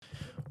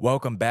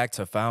Welcome back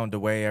to Found a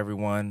Way,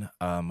 everyone.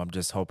 I'm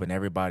just hoping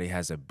everybody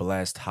has a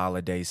blessed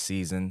holiday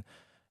season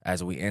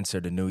as we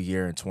enter the new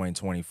year in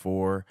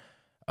 2024.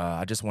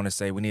 I just want to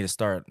say we need to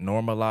start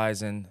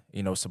normalizing,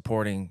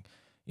 supporting,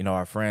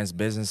 our friends'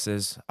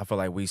 businesses. I feel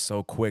like we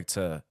so quick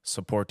to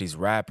support these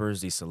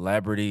rappers, these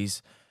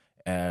celebrities,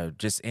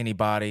 just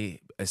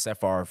anybody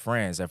except for our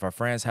friends. If our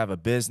friends have a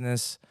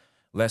business,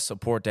 let's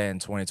support that in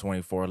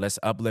 2024. Let's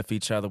uplift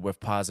each other with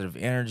positive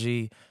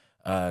energy.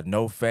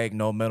 No fake,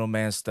 no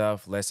middleman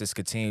stuff. Let's just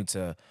continue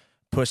to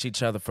push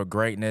each other for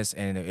greatness,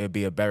 and it'll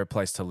be a better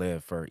place to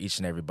live for each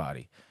and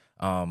everybody.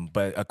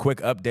 But a quick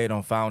update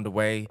on Found a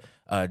Way.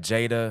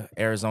 Jada,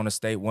 Arizona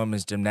State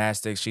women's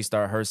gymnastics. She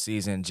started her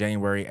season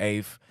January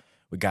 8th.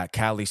 We got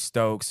Callie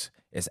Stokes.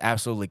 Is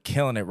absolutely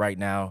killing it right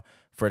now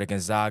for the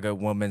Gonzaga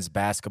women's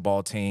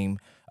basketball team.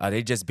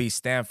 They just beat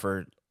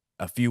Stanford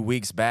a few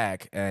weeks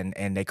back, and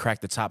they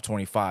cracked the top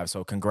 25.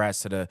 So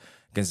congrats to the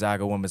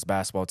Gonzaga women's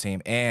basketball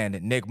team.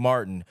 And Nick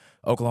Martin,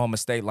 Oklahoma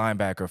State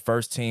linebacker,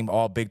 first team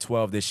all Big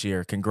 12 this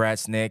year.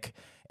 Congrats, Nick.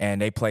 And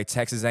they play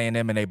Texas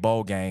A&M in a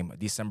bowl game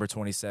December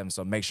 27th.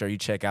 So make sure you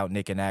check out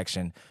Nick in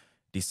action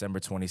December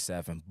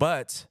 27th.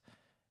 But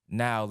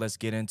now let's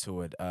get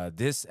into it.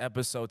 This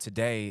episode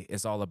today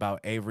is all about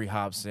Avery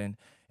Hobson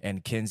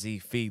and Kinsey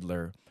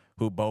Feidler,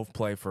 who both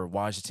play for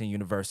Washington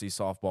University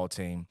softball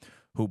team,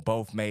 who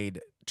both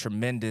made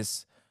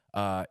tremendous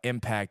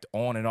impact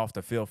on and off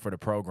the field for the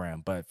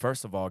program. But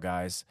first of all,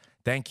 guys,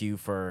 thank you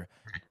for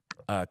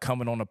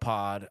coming on the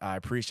pod. I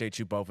appreciate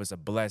you both. It's a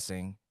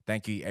blessing.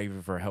 Thank you,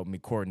 Avery, for helping me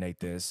coordinate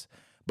this.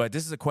 But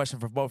this is a question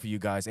for both of you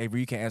guys.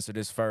 Avery, you can answer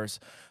this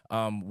first.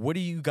 What are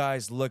you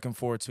guys looking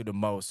forward to the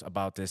most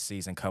about this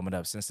season coming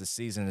up, since the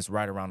season is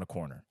right around the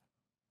corner?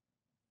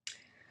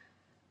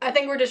 I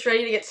think we're just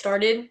ready to get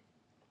started.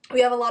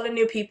 We have a lot of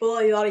new people,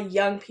 a lot of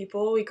young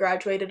people. We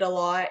graduated a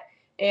lot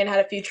and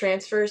had a few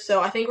transfers.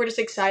 So I think we're just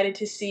excited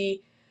to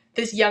see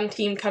this young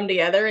team come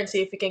together and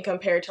see if we can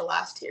compare to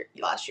last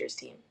year's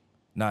team.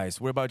 Nice.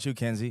 What about you,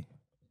 Kinsey?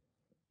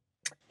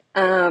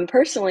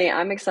 Personally,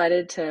 I'm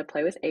excited to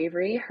play with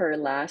Avery her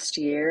last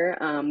year.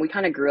 We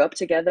kind of grew up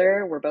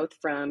together. We're both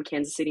from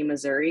Kansas City,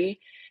 Missouri.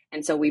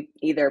 And so we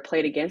either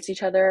played against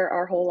each other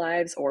our whole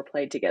lives or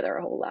played together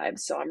our whole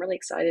lives. So I'm really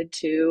excited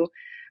to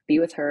be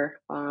with her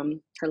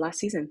her last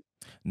season.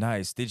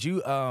 Nice. Did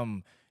you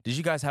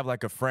guys have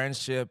like a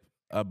friendship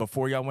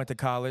before y'all went to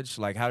college?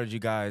 Like, how did you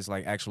guys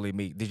like actually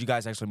meet? Did you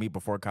guys actually meet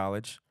before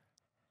college?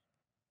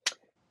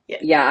 Yeah.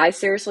 Yeah, I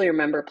seriously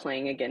remember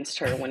playing against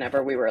her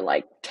whenever we were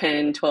like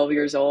 10, 12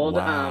 years old. We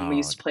Wow.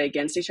 used to play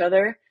against each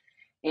other.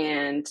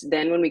 And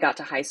then when we got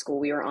to high school,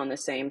 we were on the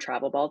same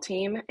travel ball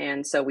team.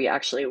 And so we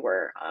actually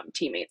were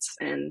teammates.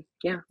 And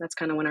yeah, that's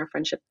kind of when our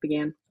friendship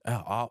began.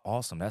 Oh,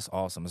 awesome. That's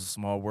awesome. It's a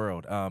small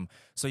world.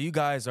 So you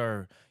guys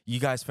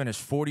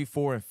finished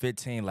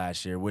 44-15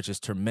 last year, which is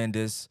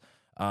tremendous.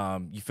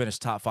 You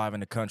finished top 5 in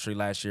the country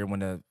last year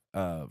when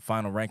the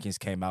final rankings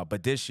came out.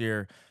 But this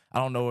year, I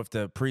don't know if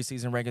the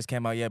preseason rankings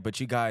came out yet, but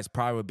you guys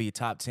probably would be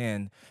top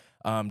 10.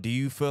 Do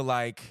you feel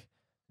like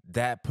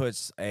that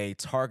puts a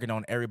target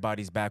on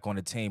everybody's back on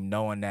the team,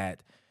 knowing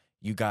that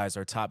you guys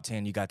are top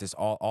 10, you got this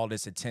all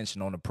this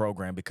attention on the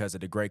program because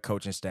of the great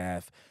coaching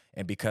staff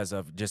and because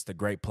of just the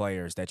great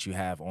players that you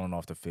have on and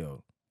off the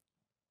field?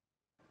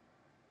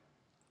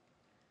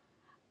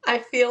 I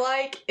feel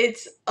like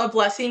it's a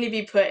blessing to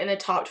be put in the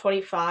top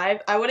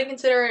 25. I wouldn't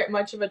consider it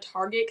much of a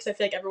target because I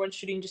feel like everyone's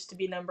shooting just to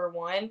be number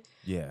one.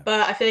 Yeah.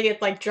 But I feel like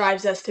it like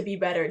drives us to be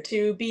better,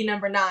 to be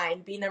number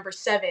 9, be number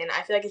 7.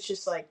 I feel like it's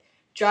just like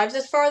drives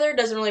us farther.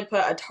 Doesn't really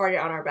put a target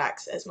on our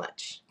backs as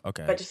much,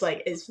 Okay. but just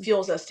like it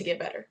fuels us to get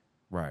better.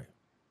 Right.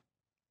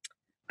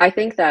 I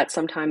think that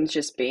sometimes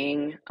just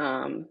being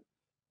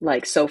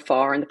like so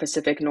far in the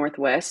Pacific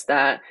Northwest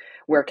that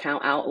we're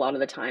count out a lot of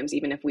the times,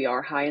 even if we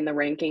are high in the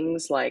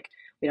rankings, like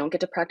we don't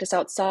get to practice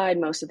outside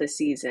most of the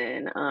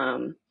season.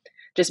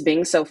 Just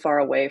being so far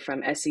away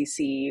from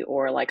SEC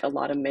or like a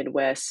lot of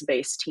Midwest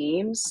based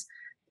teams,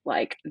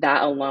 like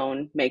that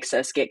alone makes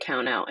us get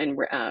count out in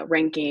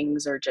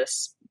rankings or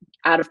just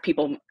out of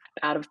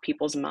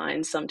people's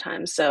minds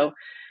sometimes. So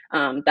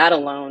that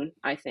alone,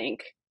 I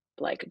think,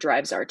 like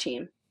drives our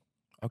team.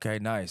 Okay,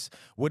 nice.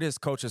 What is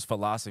coach's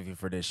philosophy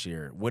for this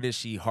year? What is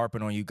she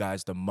harping on you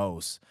guys the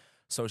most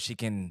so she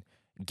can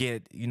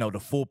get, the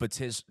full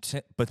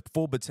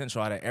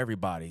potential out of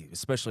everybody,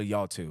 especially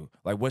y'all two?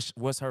 Like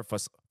what's her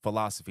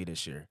philosophy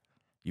this year,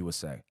 you would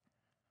say?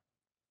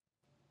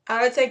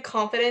 I would say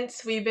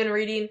confidence. We've been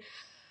reading a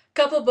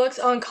couple books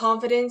on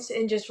confidence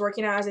and just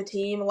working out as a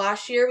team.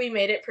 Last year we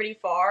made it pretty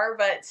far,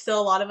 but still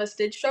a lot of us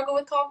did struggle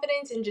with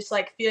confidence and just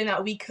like feeling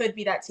that we could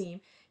be that team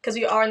because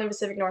we are in the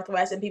Pacific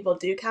Northwest and people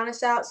do count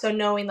us out. So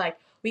knowing like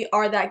we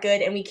are that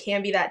good and we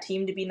can be that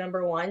team to be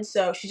number one.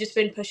 So she's just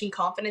been pushing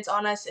confidence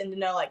on us and to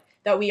know like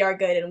that we are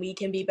good and we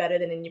can be better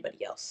than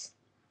anybody else.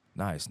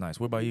 Nice, nice.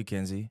 What about you,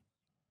 Kenzie?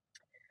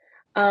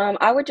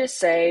 I would just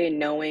say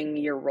knowing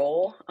your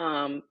role.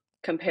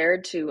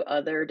 Compared to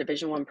other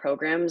Division One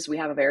programs, we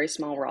have a very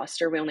small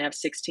roster. We only have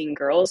 16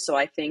 girls, so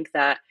I think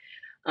that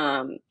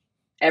um,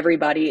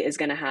 everybody is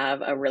going to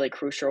have a really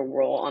crucial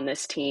role on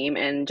this team.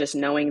 And just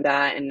knowing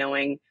that and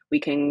knowing we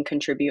can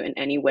contribute in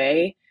any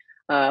way,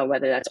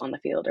 whether that's on the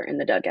field or in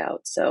the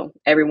dugout. So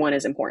everyone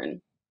is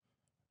important.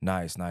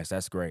 Nice, nice.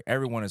 That's great.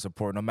 Everyone is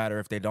important, no matter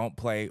if they don't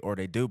play or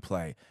they do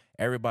play.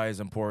 Everybody is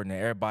important,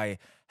 and everybody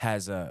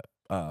has a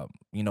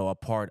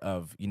part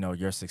of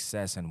your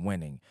success and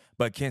winning.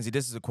 But Kinsey,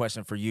 this is a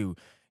question for you.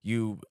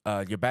 Your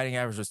batting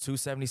average was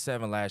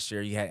 277 last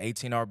year. You had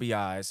 18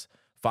 RBIs,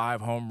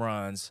 5 home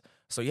runs,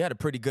 so you had a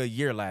pretty good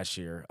year last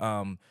year.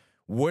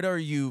 What are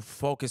you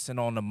focusing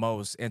on the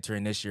most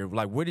entering this year?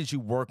 Like, what did you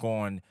work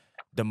on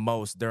the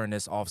most during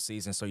this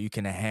offseason so you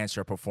can enhance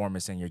your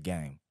performance in your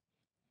game?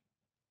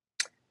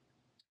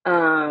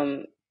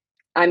 Um,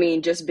 I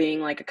mean, just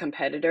being like a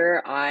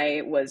competitor,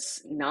 I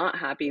was not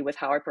happy with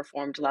how I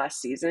performed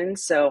last season.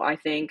 So I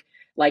think,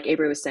 like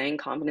Avery was saying,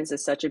 confidence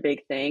is such a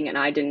big thing, and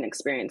I didn't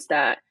experience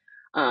that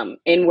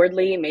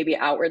inwardly, maybe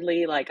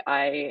outwardly. Like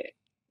I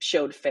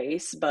showed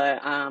face,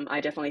 but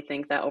I definitely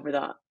think that over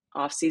the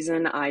off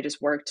season, I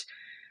just worked,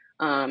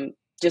 um,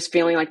 just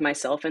feeling like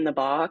myself in the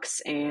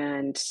box,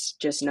 and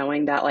just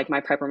knowing that like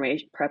my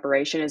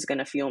preparation is going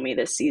to fuel me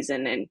this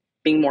season, and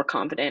being more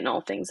confident in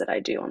all things that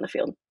I do on the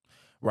field.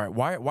 Right.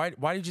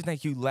 Why did you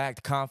think you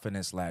lacked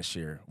confidence last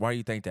year? Why do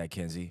you think that,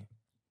 Kinsey?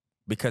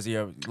 Because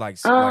you're like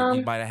you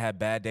Um, might have had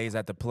bad days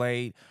at the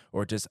plate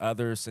or just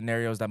other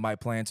scenarios that might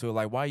play into it.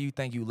 Like, why do you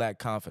think you lack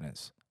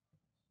confidence?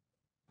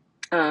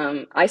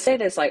 I say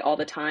this like all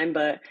the time,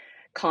 but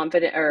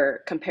confident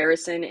or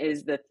comparison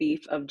is the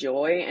thief of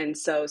joy. And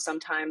so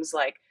sometimes,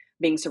 like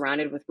being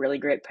surrounded with really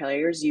great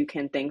players, you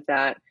can think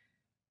that,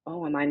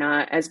 oh, am I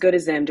not as good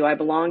as them? Do I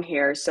belong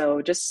here?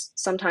 So just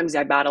sometimes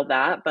I battle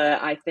that,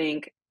 but I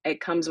think it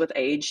comes with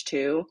age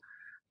too,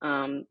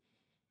 um,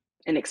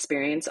 and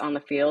experience on the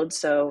field.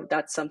 So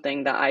that's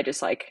something that I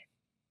just like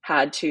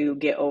had to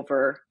get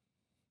over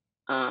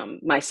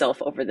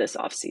myself over this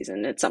off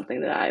season. It's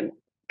something that I'm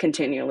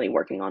continually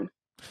working on.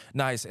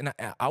 Nice. And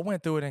I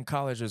went through it in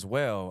college as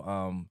well.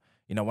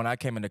 When I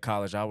came into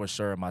college, I was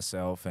sure of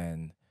myself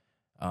and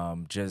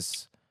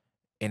just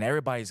and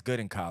everybody's good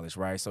in college,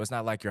 right? So it's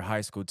not like your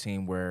high school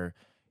team where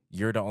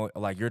you're the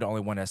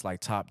only one that's like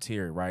top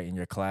tier, right, in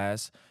your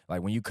class.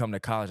 Like when you come to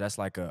college, that's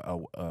like a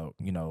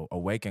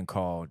wake and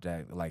call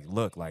that like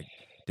look like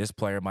this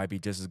player might be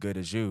just as good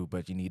as you,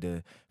 but you need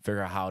to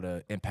figure out how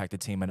to impact the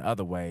team in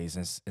other ways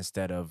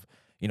instead of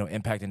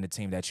impacting the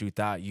team that you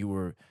thought you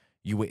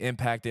would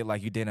impact it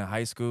like you did in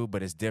high school,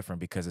 but it's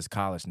different because it's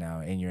college now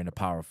and you're in the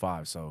Power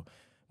Five. So,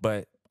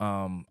 but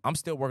I'm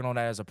still working on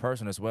that as a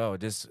person as well.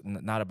 Just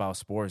not about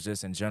sports,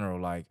 just in general,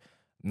 like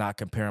not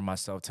comparing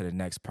myself to the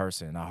next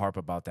person. I harp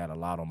about that a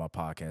lot on my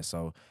podcast.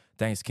 So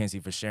thanks, Kinsey,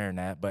 for sharing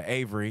that. But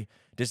Avery,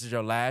 this is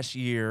your last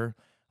year.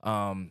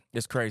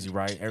 It's crazy,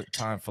 right?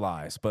 Time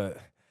flies. But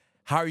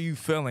how are you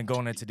feeling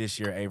going into this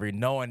year, Avery,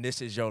 knowing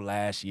this is your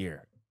last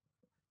year?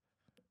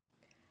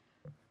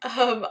 I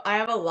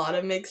have a lot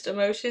of mixed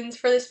emotions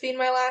for this being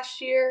my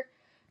last year.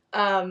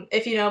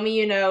 If you know me,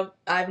 you know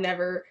I've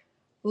never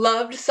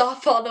loved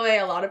softball the way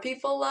a lot of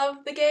people love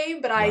the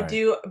game, but I Right.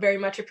 do very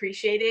much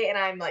appreciate it, and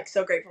I'm like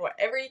so grateful for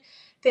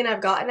everything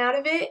I've gotten out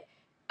of it.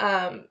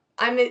 Um,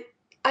 I'm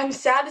I'm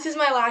sad this is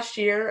my last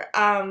year.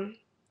 I'm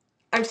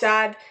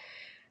sad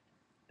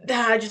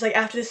that just like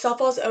after this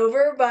softball's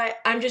over, but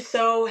I'm just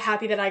so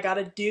happy that I got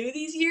to do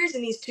these years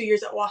and these 2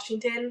 years at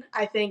Washington.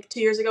 I think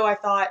 2 years ago I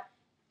thought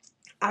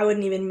I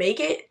wouldn't even make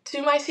it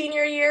to my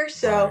senior year,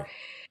 so Right.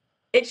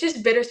 it's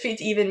just bittersweet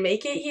to even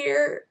make it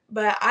here,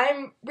 but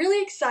I'm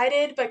really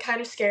excited but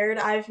kind of scared.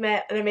 I've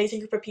met an amazing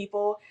group of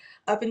people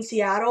up in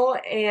Seattle,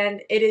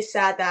 and it is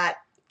sad that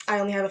I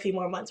only have a few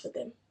more months with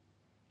them.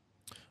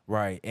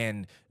 Right.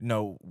 And,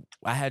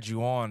 I had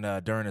you on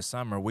during the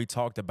summer. We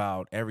talked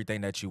about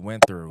everything that you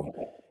went through.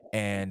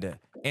 And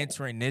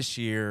entering this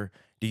year,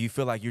 do you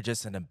feel like you're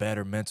just in a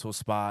better mental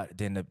spot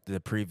than the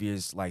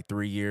previous like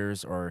 3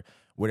 years or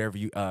whatever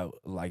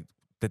like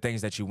the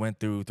things that you went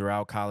through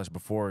throughout college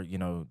before,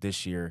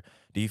 this year?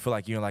 Do you feel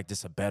like you're in like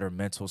just a better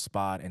mental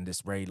spot and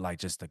just ready like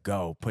just to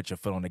go, put your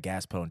foot on the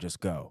gas pedal and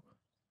just go?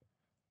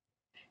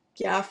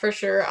 Yeah, for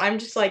sure. I'm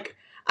just like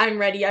I'm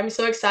ready. I'm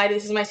so excited.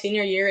 This is my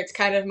senior year. It's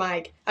kind of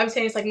my I'm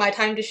saying it's like my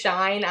time to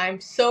shine.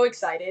 I'm so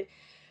excited.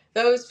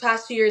 Those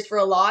past 2 years were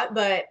a lot,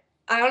 but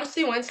I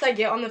honestly, once I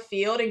get on the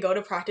field and go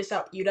to practice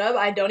at UW,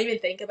 I don't even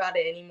think about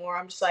it anymore.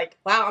 I'm just like,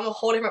 wow, I'm a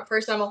whole different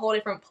person. I'm a whole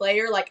different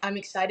player. Like, I'm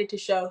excited to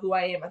show who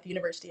I am at the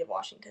University of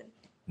Washington.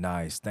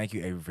 Nice. Thank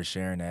you, Avery, for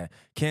sharing that.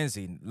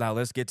 Kinsey, now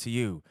let's get to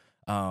you.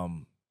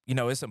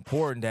 It's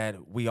important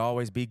that we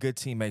always be good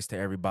teammates to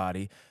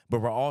everybody,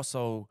 but we're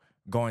also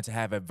going to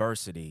have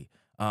adversity.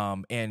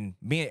 And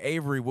me and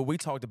Avery, what we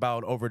talked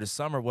about over the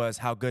summer was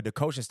how good the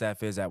coaching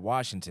staff is at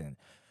Washington.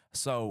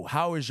 So,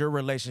 how is your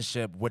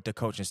relationship with the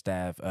coaching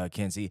staff,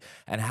 Kinsey,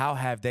 and how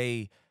have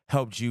they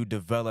helped you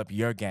develop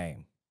your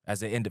game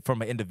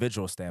from an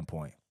individual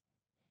standpoint?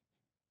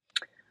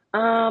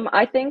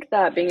 I think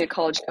that being a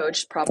college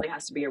coach probably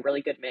has to be a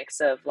really good mix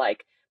of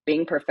like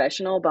being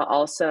professional, but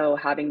also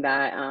having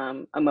that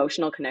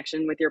emotional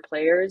connection with your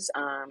players.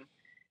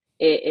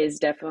 it is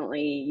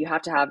definitely, you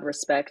have to have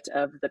respect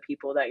of the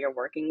people that you're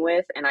working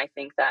with. And I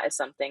think that is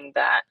something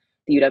that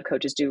the UW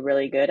coaches do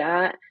really good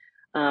at.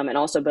 And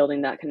also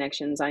building that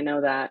connections. I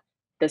know that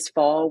this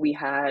fall we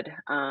had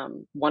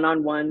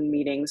one-on-one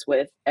meetings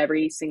with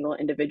every single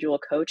individual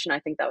coach. And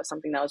I think that was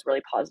something that was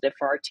really positive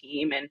for our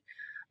team. And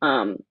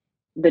um,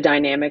 the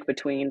dynamic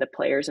between the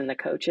players and the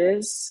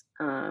coaches.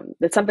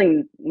 That's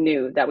something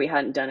new that we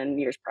hadn't done in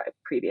years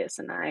previous.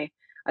 And I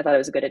thought it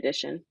was a good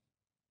addition.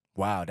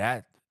 Wow,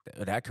 that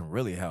can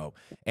really help.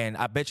 And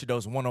I bet you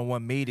those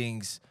one-on-one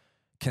meetings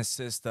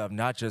consist of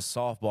not just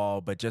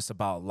softball, but just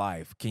about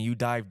life. Can you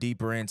dive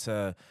deeper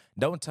into?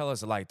 Don't tell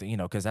us like the,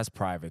 because that's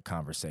private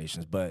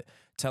conversations, but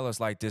tell us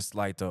like this,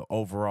 like the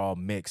overall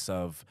mix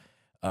of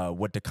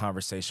what the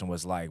conversation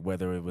was like,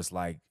 whether it was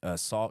like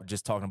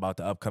just talking about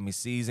the upcoming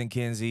season,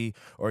 Kinsey,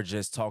 or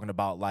just talking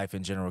about life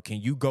in general.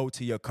 Can you go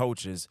to your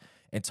coaches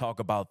and talk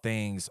about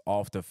things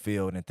off the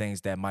field and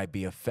things that might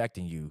be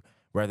affecting you,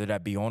 whether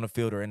that be on the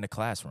field or in the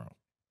classroom?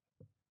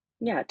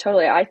 Yeah,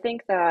 totally. I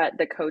think that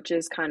the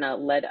coaches kind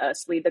of let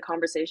us lead the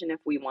conversation if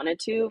we wanted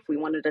to. If we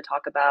wanted to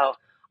talk about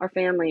our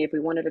family, if we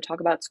wanted to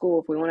talk about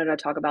school, if we wanted to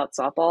talk about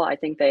softball, I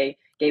think they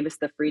gave us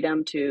the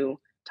freedom to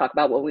talk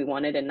about what we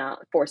wanted and not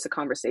force a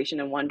conversation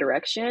in one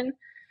direction.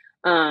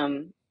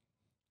 Um,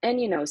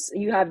 and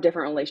you have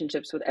different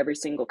relationships with every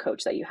single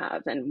coach that you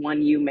have, and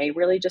one you may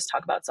really just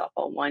talk about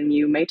softball, one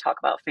you may talk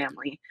about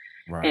family.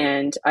 Right,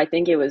 And I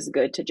think it was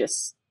good to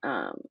just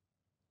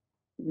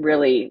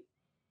really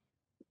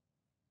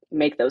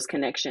make those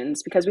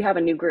connections because we have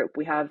a new group.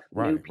 We have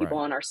new right, people right.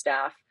 on our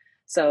staff.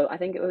 So I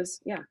think it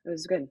was, yeah, it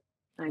was good.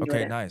 I enjoyed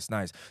Okay, it. nice,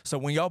 nice. So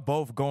when y'all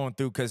both going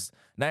through, because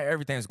not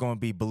everything's going to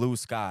be blue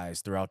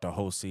skies throughout the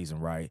whole season,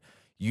 right?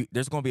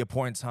 There's going to be a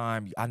point in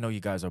time. I know you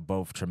guys are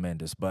both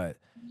tremendous, but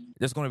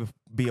there's going to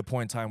be a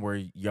point in time where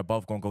you're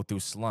both going to go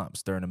through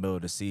slumps during the middle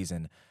of the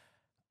season.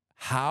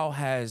 How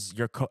has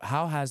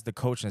the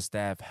coaching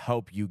staff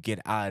helped you get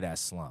out of that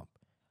slump?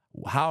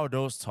 How are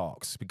those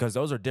talks? Because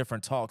those are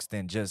different talks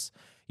than just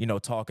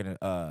talking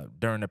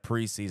during the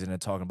preseason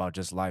and talking about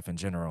just life in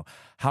general.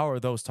 How are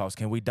those talks?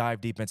 Can we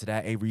dive deep into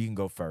that? Avery, you can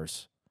go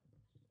first.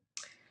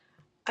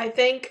 I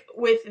think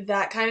with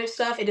that kind of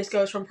stuff, it just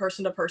goes from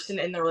person to person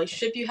in the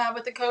relationship you have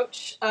with the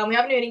coach. We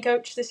have a new hitting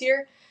coach this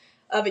year,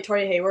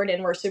 Victoria Hayward,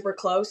 and we're super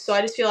close. So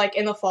I just feel like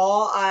in the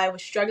fall, I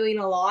was struggling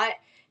a lot.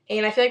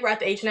 And I feel like we're at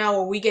the age now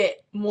where we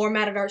get more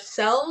mad at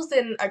ourselves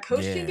than a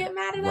coach can Yeah, get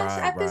mad at us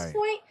right, at this right,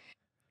 point.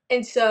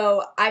 And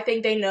so I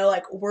think they know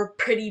like we're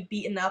pretty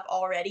beaten up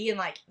already and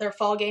like their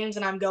fall games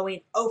and I'm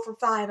going 0 for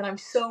 5 and I'm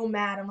so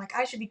mad. I'm like,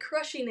 I should be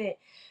crushing it.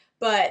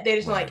 But they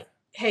just right, like,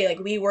 hey, like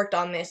we worked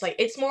on this. Like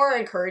it's more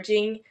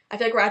encouraging. I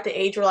feel like we're at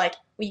the age where like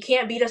we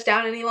can't beat us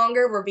down any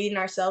longer. We're beating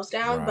ourselves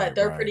down, right, but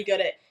they're right. pretty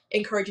good at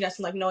encouraging us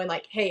and like knowing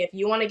like, hey, if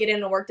you want to get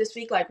into work this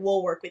week, like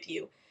we'll work with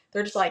you.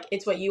 They're just like,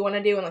 it's what you want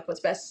to do and like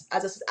what's best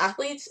as us as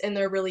athletes, and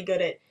they're really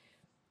good at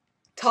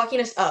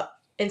talking us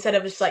up instead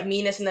of just like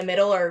meeting us in the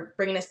middle or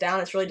bringing us down.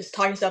 It's really just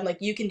talking stuff like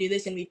you can do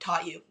this and we've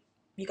taught you.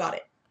 You got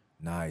it.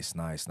 Nice,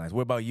 nice, nice.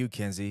 What about you,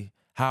 Kinsey?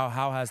 How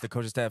has the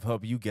coaching staff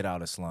helped you get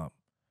out of slump?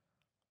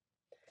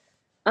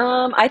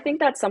 I think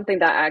that's something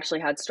that I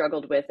actually had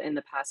struggled with in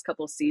the past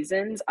couple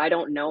seasons. I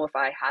don't know if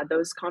I had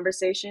those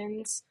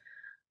conversations.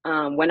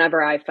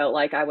 Whenever I felt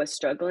like I was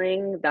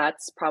struggling,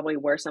 that's probably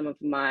where some of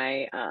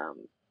my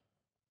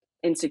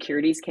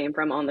insecurities came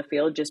from on the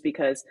field, just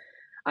because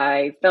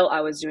I felt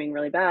I was doing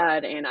really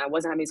bad and I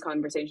wasn't having these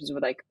conversations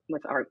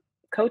with our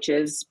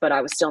coaches, but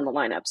I was still in the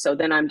lineup. So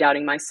then I'm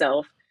doubting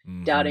myself,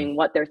 Mm-hmm. doubting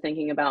what they're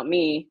thinking about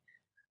me.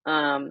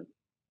 Um,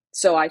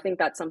 so I think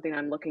that's something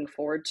I'm looking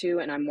forward to,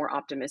 and I'm more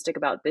optimistic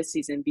about this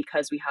season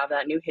because we have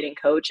that new hitting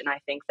coach, and I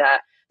think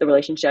that the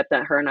relationship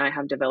that her and I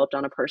have developed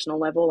on a personal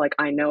level, like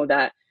I know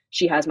that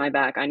she has my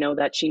back. I know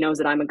that she knows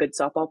that I'm a good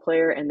softball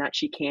player and that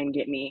she can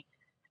get me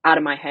out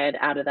of my head,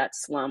 out of that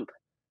slump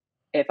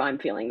if I'm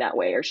feeling that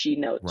way, or she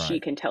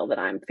Right. can tell that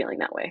I'm feeling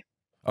that way.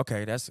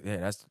 Okay, that's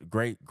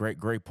great, great,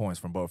 great points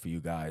from both of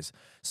you guys.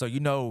 So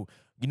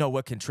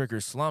what can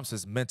trigger slumps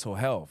is mental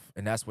health,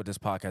 and that's what this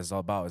podcast is all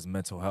about: is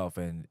mental health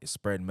and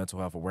spreading mental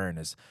health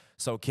awareness.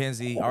 So,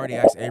 Kinsey, I already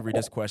asked Avery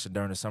this question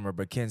during the summer,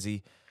 but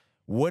Kinsey,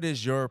 what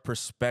is your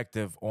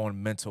perspective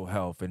on mental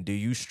health, and do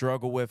you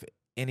struggle with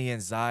any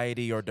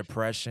anxiety or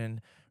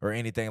depression or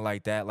anything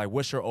like that? Like,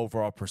 what's your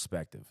overall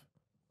perspective?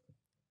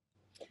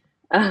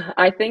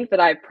 I think that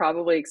I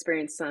probably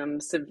experienced some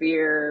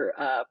severe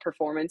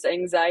performance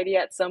anxiety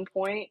at some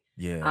point.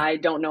 Yeah, I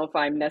don't know if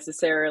I'm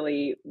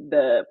necessarily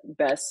the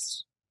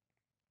best,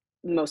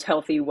 most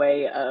healthy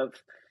way of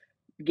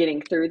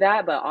getting through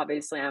that, but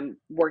obviously I'm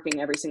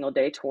working every single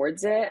day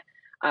towards it.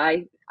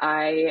 I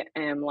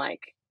am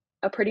like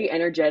a pretty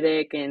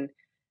energetic and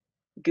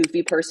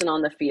goofy person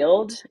on the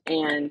field,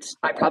 and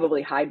I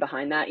probably hide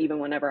behind that even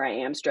whenever I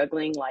am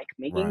struggling, like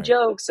making right,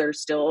 jokes or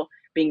still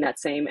being that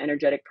same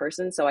energetic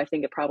person. So I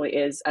think it probably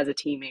is, as a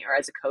teammate or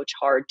as a coach,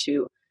 hard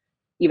to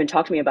even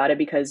talk to me about it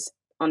because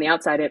on the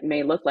outside it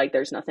may look like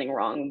there's nothing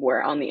wrong,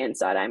 where on the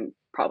inside I'm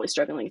probably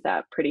struggling with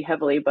that pretty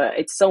heavily. But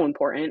it's so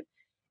important,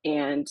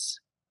 and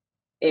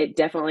it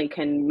definitely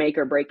can make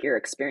or break your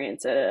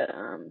experience at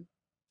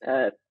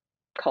a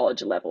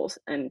college levels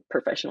and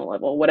professional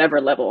level,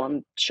 whatever level.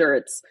 I'm sure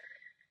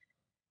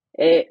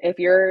if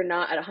you're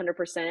not at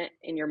 100%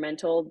 in your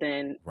mental,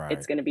 then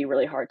it's Right. going to be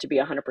really hard to be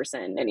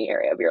 100% in any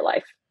area of your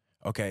life.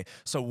 Okay.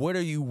 So what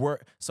are you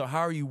work so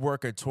how are you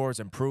working towards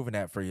improving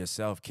that for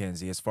yourself,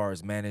 Kinsey, as far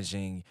as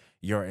managing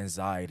your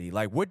anxiety?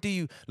 Like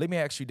let me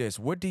ask you this.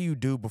 What do you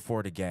do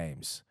before the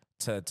games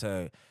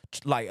to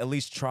like at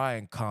least try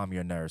and calm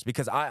your nerves?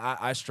 Because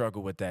I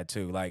struggle with that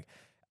too. Like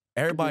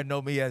Mm-hmm. everybody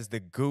know me as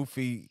the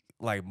goofy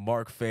like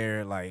Mark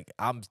Fair, like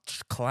I'm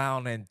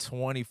clowning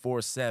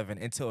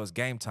 24/7 until it's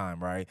game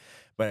time, right?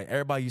 But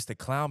everybody used to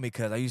clown me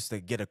because I used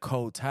to get a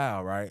cold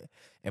towel, right,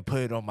 and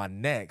put it on my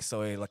neck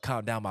so it like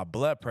calm down my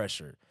blood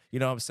pressure. You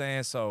know what I'm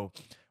saying? So,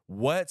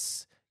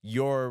 what's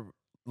your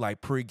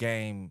like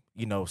pregame,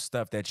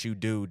 stuff that you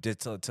do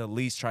to at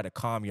least try to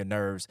calm your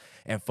nerves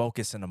and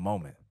focus in the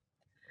moment?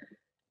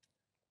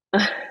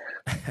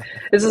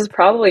 This is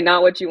probably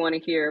not what you want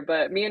to hear,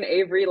 but me and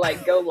Avery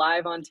like go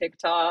live on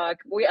TikTok.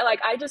 We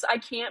like I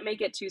can't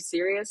make it too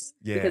serious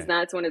because Yeah.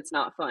 that's when it's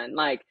not fun.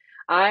 Like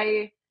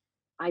I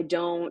I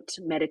don't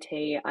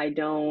meditate. I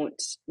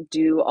don't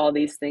do all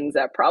these things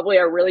that probably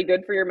are really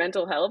good for your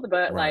mental health,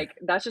 but Right. like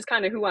that's just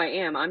kind of who I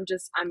am.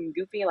 I'm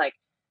goofy. Like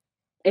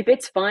if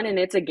it's fun and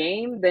it's a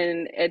game,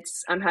 then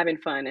I'm having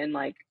fun and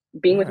like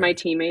being with my Right.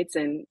 teammates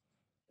and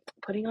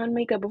putting on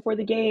makeup before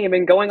the game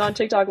and going on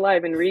TikTok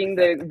live and reading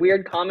the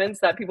weird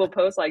comments that people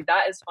post, like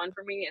that is fun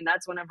for me. And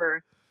that's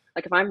whenever,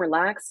 like, if I'm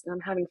relaxed and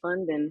I'm having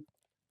fun, then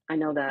I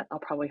know that I'll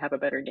probably have a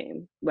better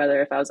game,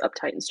 whether if I was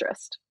uptight and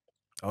stressed.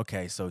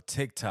 Okay, so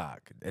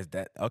TikTok is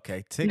that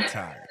okay?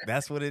 TikTok,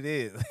 that's what it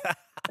is.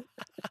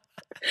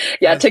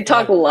 Yeah, That's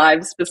TikTok funny.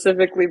 live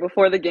specifically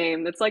before the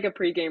game. It's like a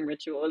pregame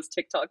ritual is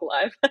TikTok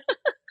live.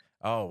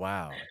 Oh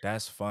wow,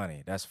 that's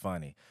funny. That's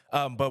funny.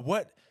 But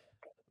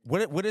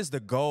what is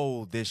the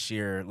goal this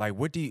year? Like,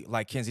 what do you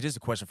like, Kinsey? This is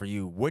a question for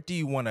you. What do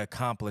you want to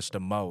accomplish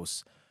the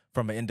most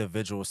from an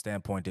individual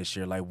standpoint this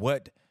year? Like,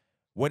 what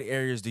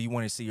areas do you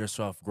want to see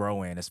yourself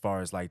grow in as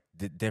far as like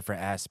the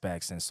different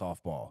aspects in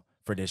softball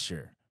for this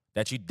year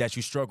that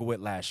you struggled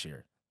with last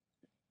year?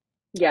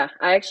 Yeah,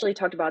 I actually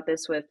talked about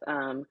this with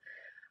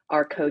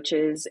our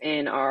coaches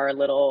in our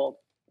little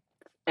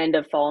end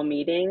of fall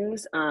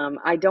meetings.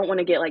 I don't want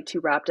to get like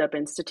too wrapped up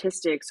in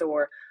statistics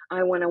or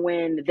I want to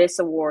win this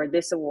award,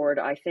 this award.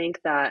 I think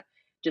that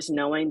just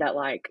knowing that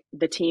like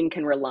the team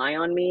can rely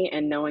on me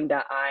and knowing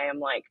that I am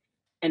like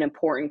an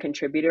important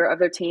contributor of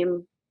their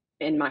team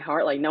in my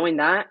heart, like knowing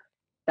that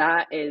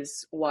that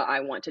is what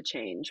I want to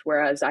change.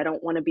 Whereas I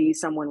don't want to be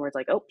someone where it's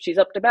like, oh, she's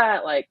up to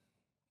bat. Like,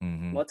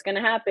 Mm-hmm. what's going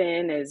to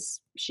happen?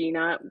 Is she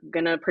not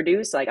going to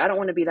produce? Like, I don't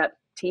want to be that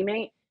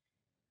teammate.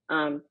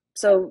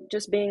 So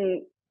just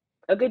being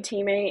a good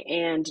teammate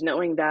and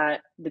knowing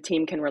that the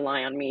team can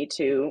rely on me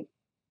to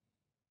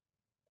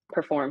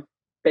perform,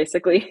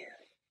 basically.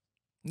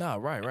 No,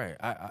 right, right.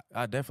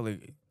 I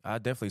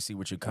definitely see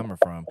what you're coming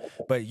from.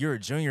 But you're a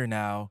junior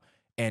now,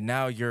 and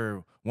now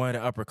you're one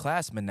of the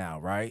upperclassmen now,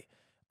 right?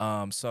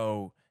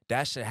 So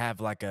that should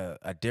have like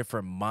a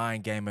different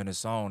mind game in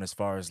its own as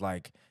far as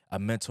like a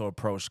mental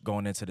approach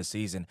going into the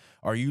season.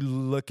 Are you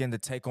looking to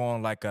take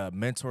on like a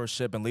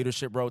mentorship and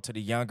leadership role to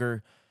the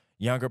younger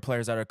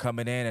players that are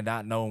coming in and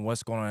not knowing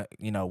what's going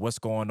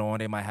on?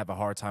 They might have a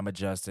hard time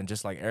adjusting,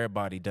 just like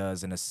everybody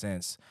does in a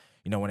sense,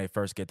 when they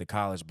first get to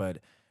college. But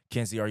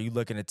Kinsey, are you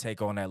looking to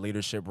take on that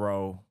leadership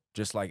role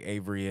just like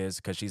Avery is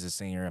because she's a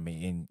senior?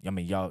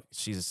 Y'all,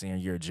 she's a senior,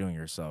 you're a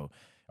junior. So,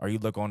 are you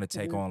looking to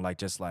take Mhm. on like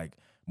just like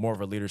more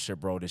of a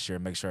leadership role this year?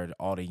 Make sure that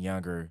all the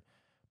younger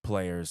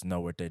players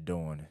know what they're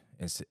doing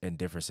in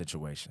different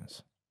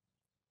situations.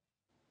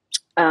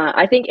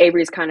 I think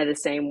Avery's kind of the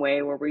same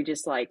way where we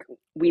just like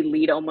we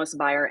lead almost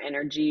by our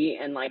energy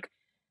and like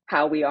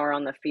how we are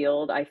on the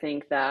field. I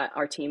think that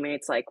our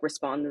teammates like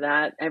respond to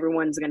that.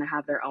 Everyone's going to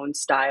have their own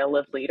style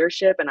of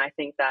leadership, and I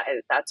think that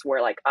that's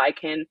where like I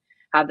can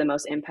have the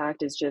most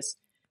impact is just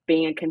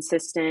being a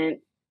consistent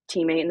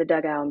teammate in the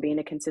dugout and being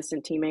a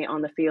consistent teammate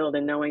on the field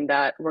and knowing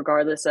that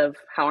regardless of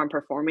how I'm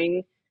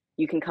performing,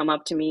 you can come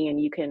up to me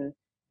and you can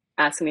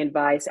ask me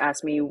advice,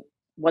 ask me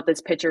what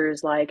this pitcher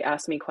is like,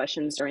 ask me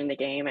questions during the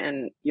game,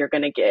 and you're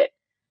going to get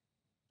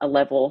a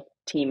level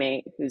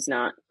teammate who's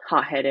not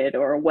hot headed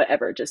or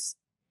whatever. Just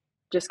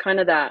kind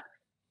of that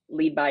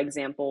lead by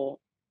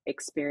example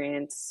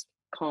experience,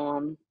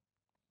 calm,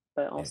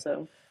 but Yeah.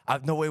 also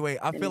No, wait.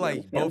 I feel anywhere on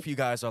the like both field. you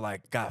guys are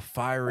like got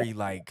fiery,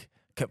 like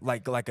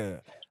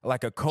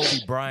a Kobe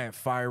Bryant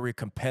fiery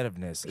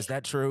competitiveness. Is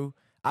that true?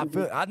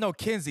 Mm-hmm. I know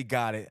Kinsey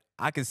got it.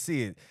 I can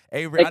see it.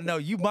 Avery, I It know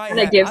you might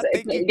kind of have. gives I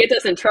think you, it gets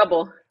us in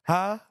trouble.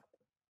 huh?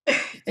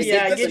 It It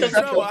gets Yeah, us gets get in you in us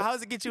in trouble. trouble trouble How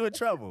does it get you in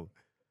trouble?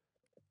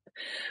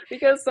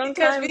 because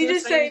because sometimes we we're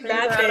just saying say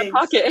things bad are out of things.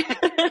 pocket.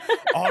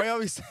 Oh, you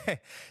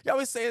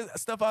always say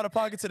stuff out of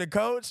pocket to the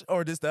coach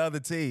or just the other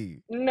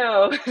team?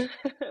 No,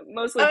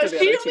 mostly to the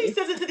She other only team.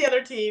 says it to the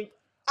other team.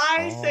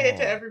 I say it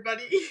to Oh.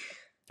 everybody.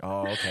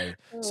 Oh, okay.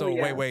 Oh So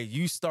yeah. wait,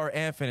 you start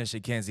and finish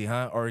it, Kinsey,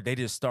 huh? Or they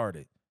just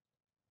started?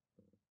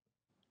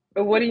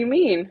 What do you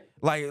mean?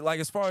 Like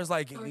as far as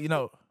like,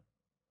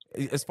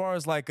 as far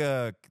as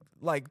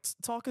like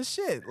talking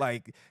shit.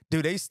 Like,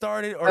 do they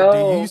start it or do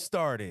you Oh,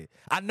 start it?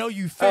 I know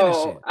you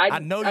finish oh, it. I I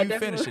know I you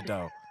finish it definitely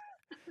though.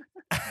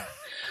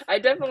 I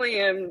definitely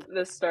am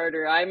the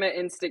starter. I'm an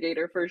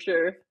instigator for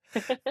sure.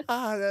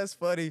 Ah, that's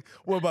funny.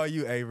 What about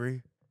you,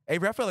 Avery?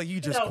 Avery, I feel like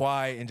you just No,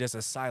 quiet and just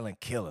a silent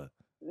killer.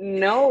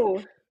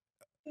 No.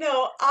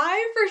 no,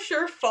 I for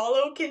sure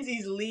follow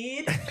Kinsey's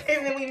lead,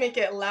 and then we make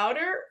it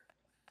louder.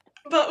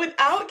 But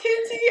without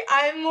Kinsey,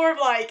 I'm more of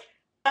like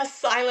a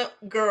silent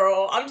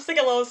girl. I'm just like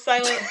a little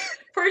silent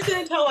person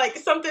until like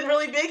something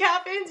really big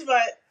happens.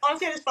 But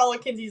honestly, I just follow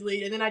Kinsey's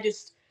lead, and then I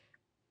just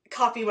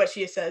copy what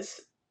she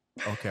says.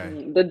 Okay.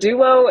 The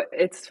duo,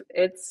 it's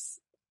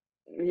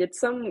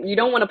some you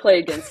don't want to play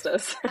against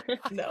us.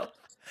 No.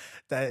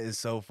 That is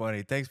so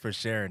funny. Thanks for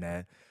sharing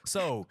that.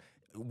 So,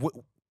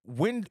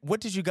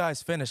 what did you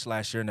guys finish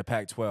last year in the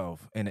Pac-12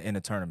 in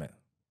the tournament?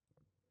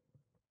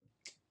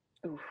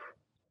 Oof,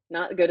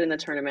 not good in the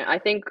tournament. I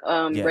think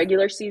Yeah,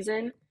 regular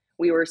season,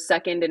 we were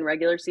second in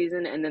regular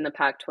season, and then the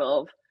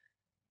Pac-12,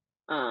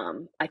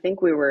 I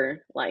think we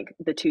were like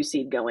the 2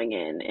 seed going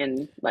in,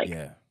 and like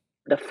yeah.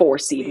 the 4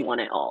 seed We won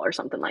it all or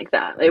something like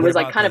that. It What was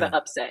like about kind of an the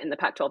upset in the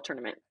Pac-12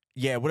 tournament.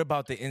 yeah? What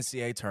about the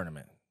NCAA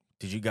tournament?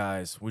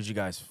 Where did you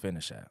guys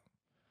finish at?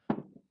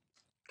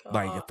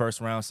 Like got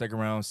first round, second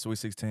round, Sweet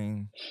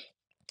 16.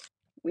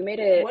 We made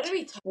what did it.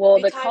 we tie? Well,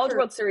 We the tied College for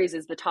World Series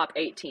is the top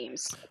 8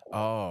 teams.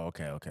 Oh,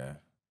 okay, okay.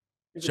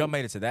 Y'all Hmm.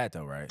 made it to that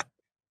though, right?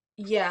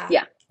 yeah.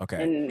 Yeah, Okay,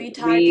 and We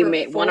tied we for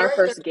made won our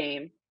fourth or first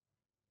game.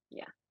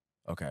 Yeah.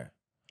 okay.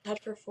 tied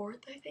for fourth,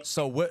 I think.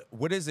 So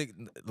what is it?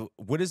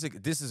 What is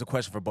it? This is a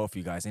question for both of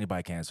you guys.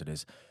 Anybody can answer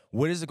this.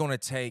 What is it going to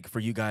take for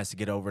you guys to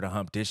get over the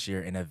hump this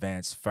year and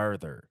advance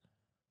further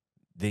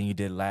than you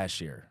did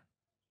last year?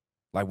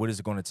 Like, what is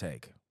it going to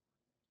take?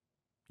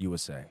 You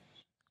would say,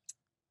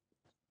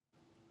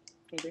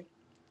 Avery?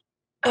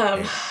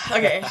 Um, Avery.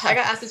 okay, I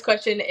got asked this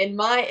question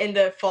in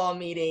the fall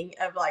meeting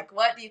of like,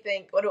 what do you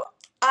think? What do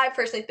I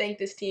personally think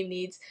this team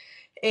needs?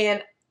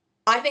 And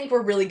I think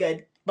we're really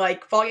good.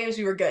 Like fall games,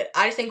 we were good.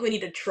 I just think we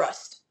need to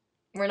trust.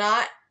 We're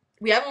not.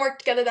 We haven't worked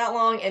together that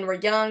long, and we're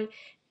young,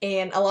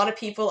 and a lot of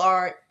people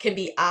can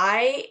be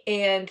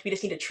and we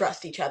just need to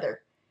trust each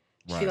other.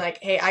 Just be Right. like,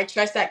 hey, I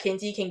trust that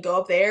Kinsey can go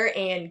up there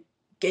and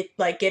get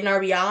an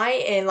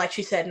RBI, and like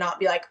she said, not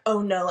be like,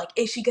 oh no, like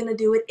is she gonna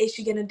do it? Is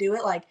she gonna do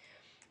it? Like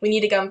we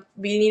need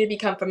to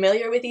become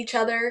familiar with each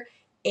other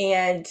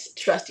and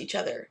trust each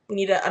other. We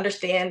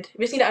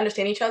just need to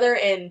understand each other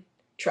and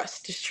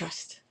trust. Just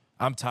trust.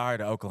 I'm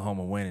tired of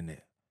Oklahoma winning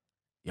it.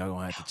 Y'all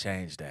gonna have to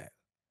change that.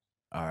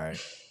 All right.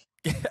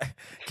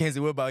 Kenzie,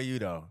 what about you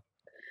though?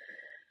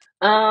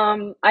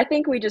 I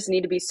think we just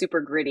need to be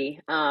super gritty.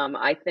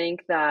 I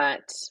think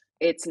that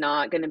it's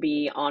not going to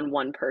be on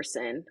one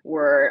person.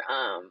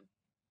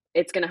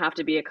 It's going to have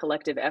to be a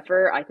collective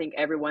effort. I think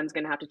everyone's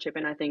going to have to chip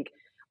in. I think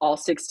all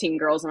 16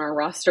 girls on our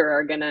roster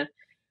are going to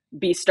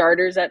be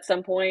starters at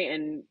some point.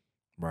 And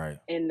Right.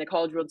 in the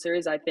College World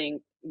Series, I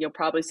think you'll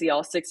probably see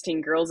all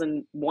 16 girls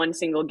in one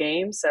single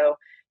game. So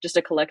just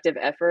a collective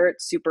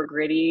effort, super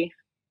gritty,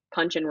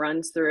 punch and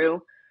runs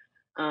through.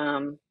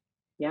 Um,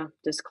 yeah,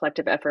 just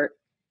collective effort.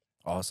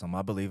 Awesome.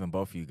 I believe in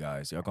both of you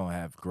guys. Y'all gonna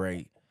have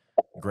great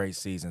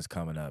seasons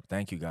coming up.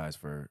 Thank you guys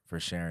for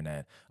sharing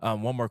that.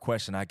 One more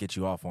question. I get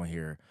you off on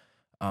here.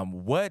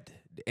 What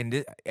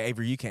and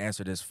Avery, you can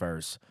answer this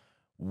first.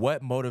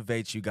 What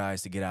motivates you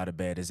guys to get out of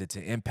bed? Is it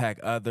to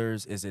impact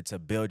others? Is it to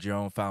build your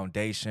own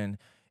foundation?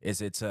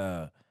 Is it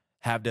to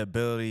have the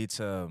ability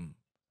to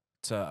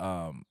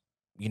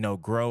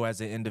grow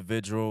as an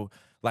individual?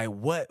 Like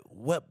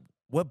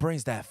what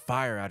brings that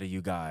fire out of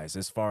you guys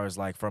as far as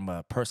like from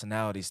a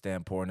personality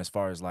standpoint, as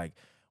far as like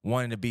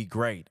wanting to be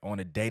great on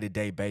a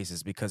day-to-day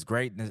basis? Because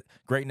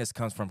greatness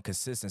comes from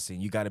consistency.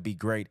 You got to be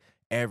great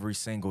every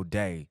single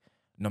day,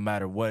 no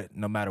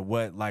matter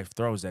what life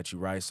throws at you,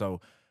 right?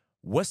 So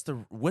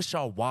what's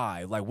y'all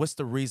why? Like what's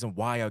the reason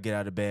why y'all get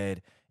out of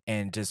bed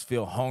and just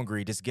feel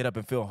hungry, just get up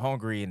and feel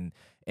hungry and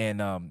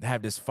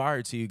have this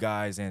fire to you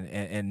guys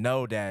and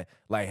know that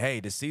like, hey,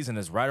 the season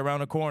is right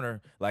around the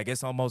corner. Like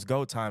it's almost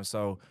go time.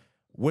 So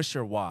what's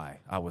your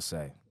why, I would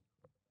say?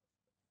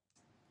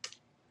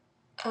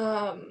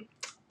 Um,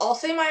 I'll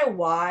say my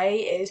why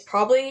is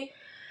probably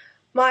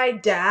my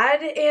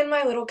dad and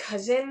my little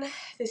cousin.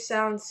 This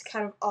sounds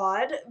kind of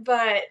odd,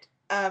 but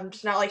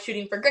just not like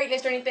shooting for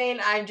greatness or anything.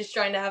 I'm just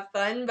trying to have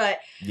fun. But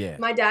Yeah.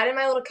 my dad and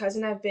my little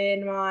cousin have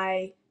been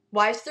my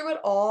wives through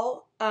it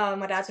all.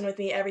 My dad's been with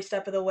me every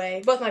step of the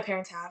way. Both my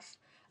parents have.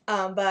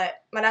 But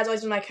my dad's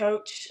always been my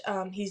coach.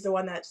 He's the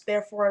one that's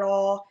there for it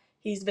all.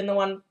 He's been the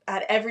one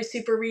at every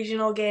super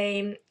regional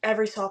game,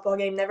 every softball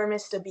game, never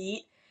missed a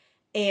beat.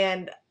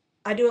 And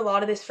I do a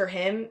lot of this for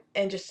him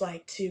and just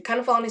like to kind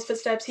of follow in his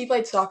footsteps. He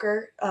played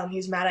soccer. He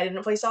was mad I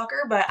didn't play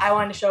soccer, but I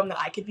wanted to show him that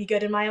I could be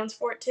good in my own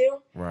sport too.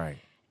 Right.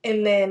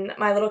 And then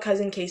my little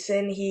cousin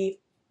Kason, he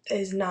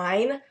is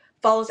 9,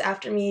 follows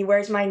after me,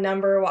 wears my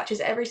number, watches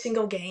every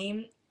single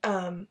game.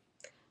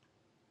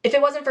 If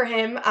it wasn't for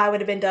him, I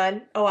would have been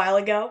done a while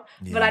ago.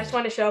 But I Yeah, just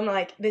want to show him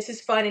like this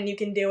is fun and you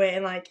can do it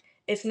and like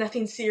it's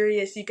nothing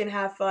serious. You can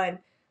have fun.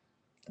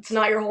 It's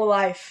not your whole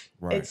life.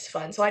 right. It's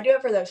fun. So I do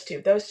it for those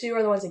two. Those two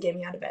are the ones that get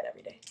me out of bed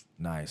every day.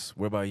 Nice.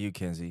 What about you,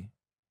 Kinsey?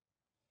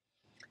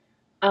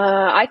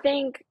 I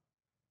think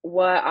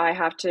what I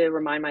have to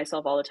remind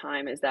myself all the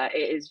time is that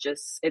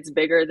it's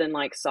bigger than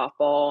like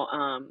softball.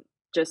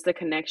 Just the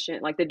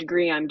connection, like the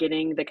degree I'm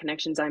getting, the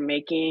connections I'm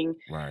making,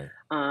 Right.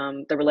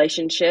 the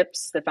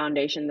relationships, the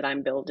foundation that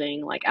I'm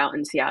building, like out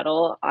in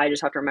Seattle. I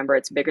just have to remember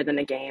it's bigger than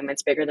a game.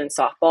 It's bigger than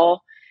softball.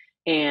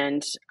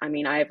 And I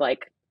mean, I have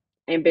like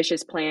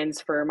ambitious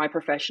plans for my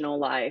professional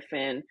life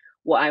and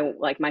what I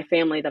like my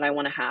family that I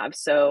want to have.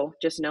 So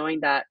just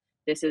knowing that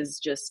this is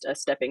just a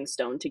stepping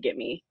stone to get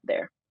me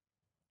there.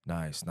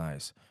 Nice,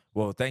 nice.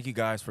 Well, thank you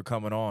guys for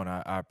coming on.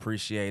 I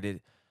appreciate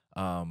it.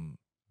 Um,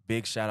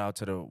 Big shout out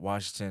to the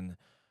Washington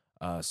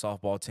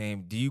softball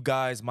team. Do you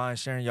guys mind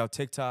sharing y'all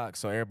TikTok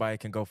so everybody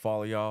can go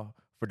follow y'all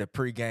for the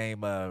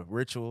pregame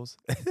rituals?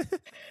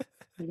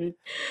 Hmm.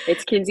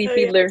 It's Kinsey Oh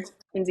yeah. Feidler.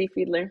 Kinsey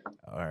Feidler.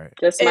 All right.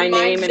 Just my And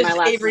name mine's and my just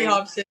last Avery name.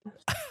 Hobson.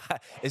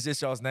 Is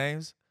this y'all's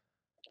names?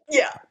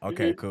 Yeah.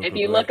 Okay, Hmm. cool, If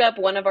cool, you cool. look up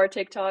one of our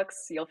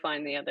TikToks, you'll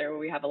find the other.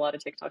 We have a lot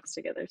of TikToks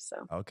together.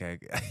 So, Okay.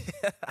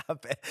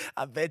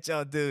 I bet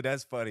y'all do.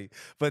 That's funny.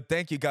 But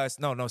thank you guys.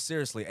 No, no,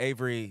 seriously.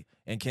 Avery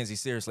and Kinsey,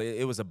 seriously,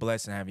 it was a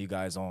blessing having you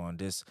guys on.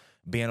 Just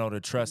being able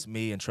to trust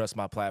me and trust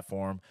my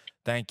platform.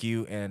 Thank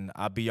you. And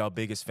I'll be y'all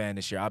biggest fan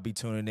this year. I'll be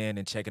tuning in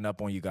and checking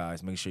up on you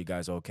guys, making sure you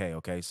guys are okay.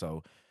 Okay.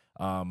 So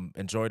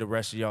enjoy the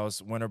rest of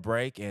y'all's winter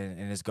break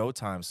and it's go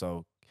time.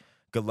 So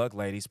good luck,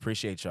 ladies.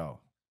 Appreciate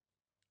y'all.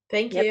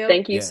 Thank yep. you.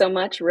 Thank you Yeah. so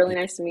much. Really Yeah.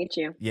 nice to meet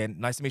you. Yeah.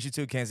 Nice to meet you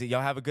too, Kinsey.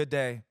 Y'all have a good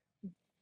day.